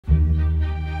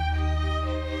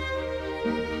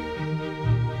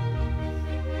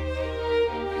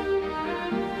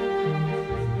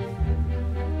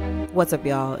What's up,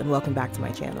 y'all, and welcome back to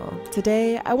my channel.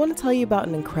 Today, I want to tell you about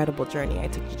an incredible journey I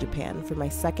took to Japan for my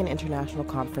second international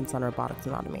conference on robotics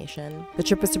and automation. The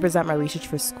trip was to present my research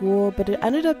for school, but it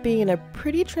ended up being a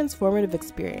pretty transformative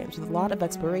experience with a lot of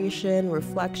exploration,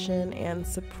 reflection, and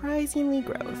surprisingly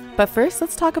growth. But first,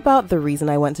 let's talk about the reason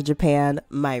I went to Japan,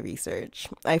 my research.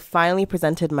 I finally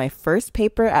presented my first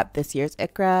paper at this year's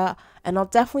ICRA, and I'll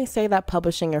definitely say that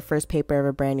publishing your first paper of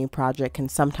a brand new project can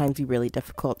sometimes be really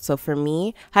difficult. So for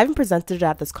me, having presented it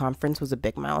at this conference was a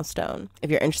big milestone.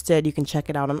 If you're interested, you can check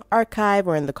it out on archive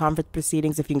or in the conference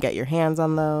proceedings if you can get your hands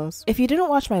on those. If you didn't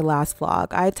watch my last vlog,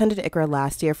 I attended ICRA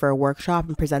last year for a workshop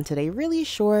and presented a really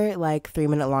short, like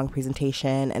 3-minute long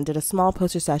presentation and did a small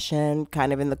poster session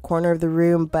kind of in the corner of the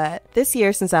room. But this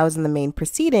year, since I was in the main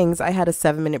proceedings, I had a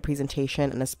 7-minute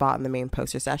presentation and a spot in the main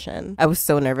poster session. I was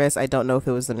so nervous. I don't know if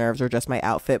it was the nerves or just my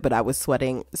outfit, but I was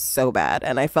sweating so bad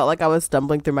and I felt like I was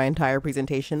stumbling through my entire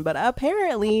presentation, but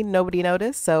apparently nobody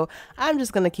noticed, so I'm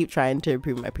just gonna keep trying to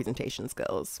improve my presentation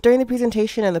skills. During the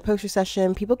presentation and the poster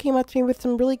session, people came up to me with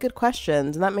some really good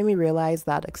questions, and that made me realize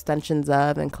that extensions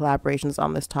of and collaborations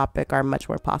on this topic are much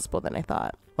more possible than I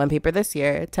thought. 1 paper this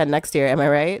year, 10 next year, am I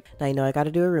right? Now you know I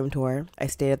gotta do a room tour. I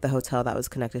stayed at the hotel that was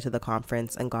connected to the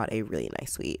conference and got a really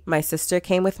nice suite. My sister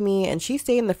came with me and she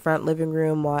stayed in the front living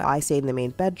room while I stayed in the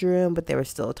main bedroom, but there was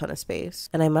still a ton of space.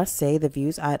 And I must say the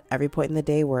views at every point in the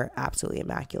day were absolutely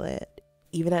immaculate.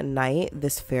 Even at night,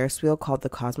 this Ferris wheel called the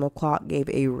Cosmo Clock gave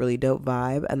a really dope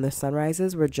vibe, and the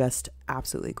sunrises were just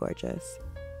absolutely gorgeous.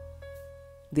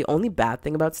 The only bad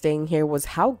thing about staying here was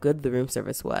how good the room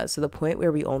service was, to the point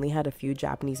where we only had a few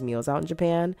Japanese meals out in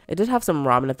Japan. I did have some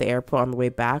ramen at the airport on the way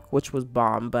back, which was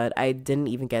bomb, but I didn't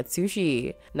even get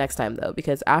sushi. Next time though,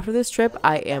 because after this trip,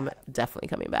 I am definitely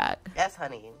coming back. Yes,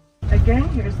 honey. Again,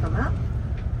 here's the map.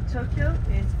 Tokyo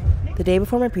is pink. The day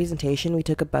before my presentation, we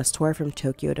took a bus tour from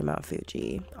Tokyo to Mount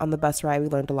Fuji. On the bus ride, we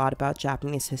learned a lot about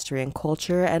Japanese history and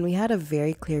culture, and we had a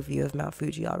very clear view of Mount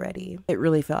Fuji already. It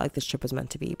really felt like this trip was meant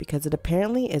to be, because it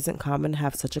apparently isn't common to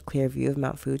have such a clear view of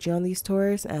Mount Fuji on these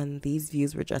tours, and these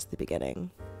views were just the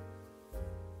beginning.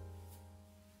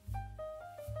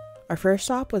 Our first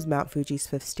stop was Mount Fuji's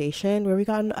 5th station, where we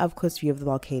got an up-close view of the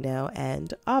volcano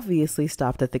and obviously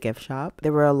stopped at the gift shop.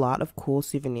 There were a lot of cool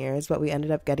souvenirs, but we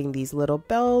ended up getting these little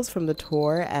bells from the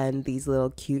tour and these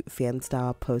little cute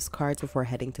fan-style postcards before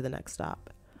heading to the next stop.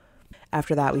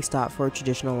 After that, we stopped for a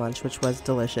traditional lunch, which was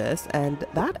delicious, and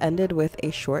that ended with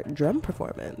a short drum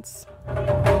performance.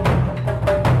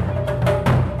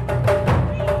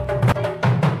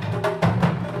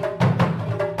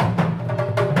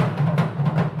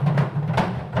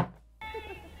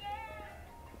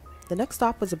 The next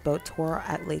stop was a boat tour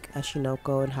at Lake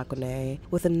Ashinoko in Hakone,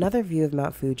 with another view of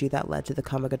Mount Fuji that led to the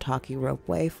Komagatake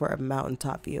Ropeway for a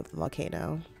mountaintop view of the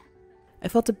volcano. I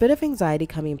felt a bit of anxiety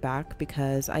coming back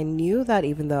because I knew that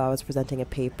even though I was presenting a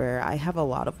paper, I have a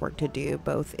lot of work to do,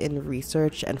 both in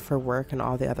research and for work and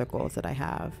all the other goals that I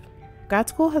have. Grad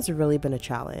school has really been a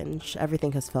challenge.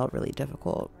 Everything has felt really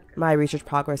difficult. My research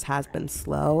progress has been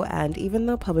slow, and even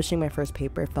though publishing my first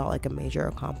paper felt like a major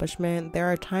accomplishment,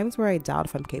 there are times where I doubt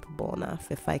if I'm capable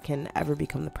enough, if I can ever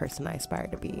become the person I aspire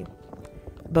to be.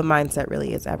 But mindset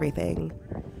really is everything.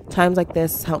 Times like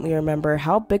this help me remember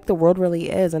how big the world really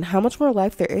is and how much more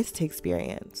life there is to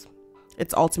experience.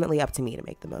 It's ultimately up to me to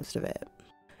make the most of it.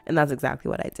 And that's exactly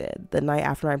what I did. The night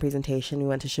after my presentation, we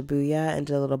went to Shibuya and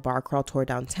did a little bar crawl tour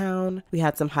downtown. We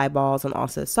had some highballs and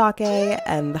also sake,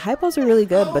 and the highballs were really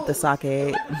good, but the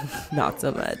sake, not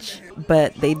so much.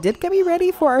 But they did get me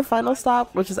ready for our final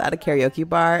stop, which was at a karaoke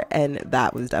bar, and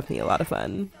that was definitely a lot of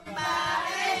fun.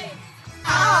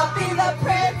 I'll be the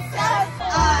princess.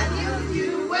 I knew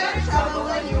you were trouble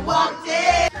when you walked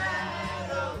in.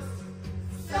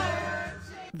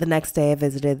 The next day, I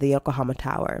visited the Yokohama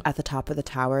Tower. At the top of the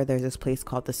tower, there's this place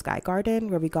called the Sky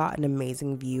Garden, where we got an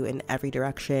amazing view in every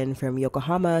direction from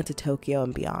Yokohama to Tokyo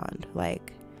and beyond.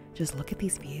 Like, just look at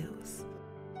these views.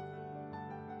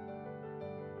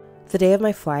 The day of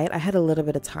my flight, I had a little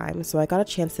bit of time, so I got a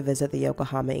chance to visit the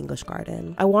Yokohama English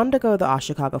Garden. I wanted to go to the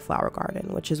Ashinoko Flower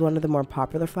Garden, which is one of the more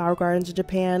popular flower gardens in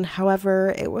Japan.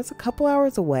 However, it was a couple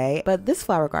hours away, but this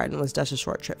flower garden was just a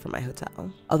short trip from my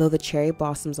hotel. Although the cherry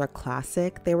blossoms are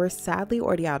classic, they were sadly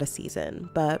already out of season,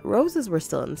 but roses were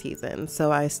still in season,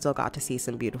 so I still got to see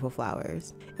some beautiful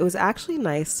flowers. It was actually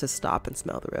nice to stop and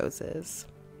smell the roses.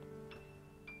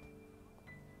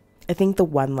 I think the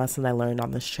one lesson I learned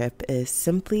on this trip is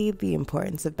simply the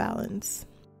importance of balance.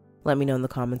 Let me know in the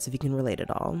comments if you can relate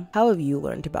at all. How have you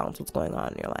learned to balance what's going on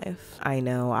in your life? I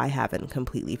know I haven't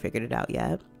completely figured it out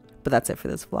yet. But that's it for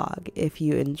this vlog. If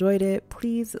you enjoyed it,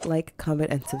 please like,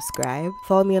 comment, and subscribe.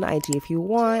 Follow me on IG if you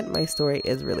want. My story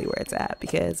is really where it's at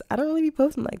because I don't really be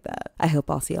posting like that. I hope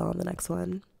I'll see y'all on the next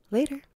one. Later.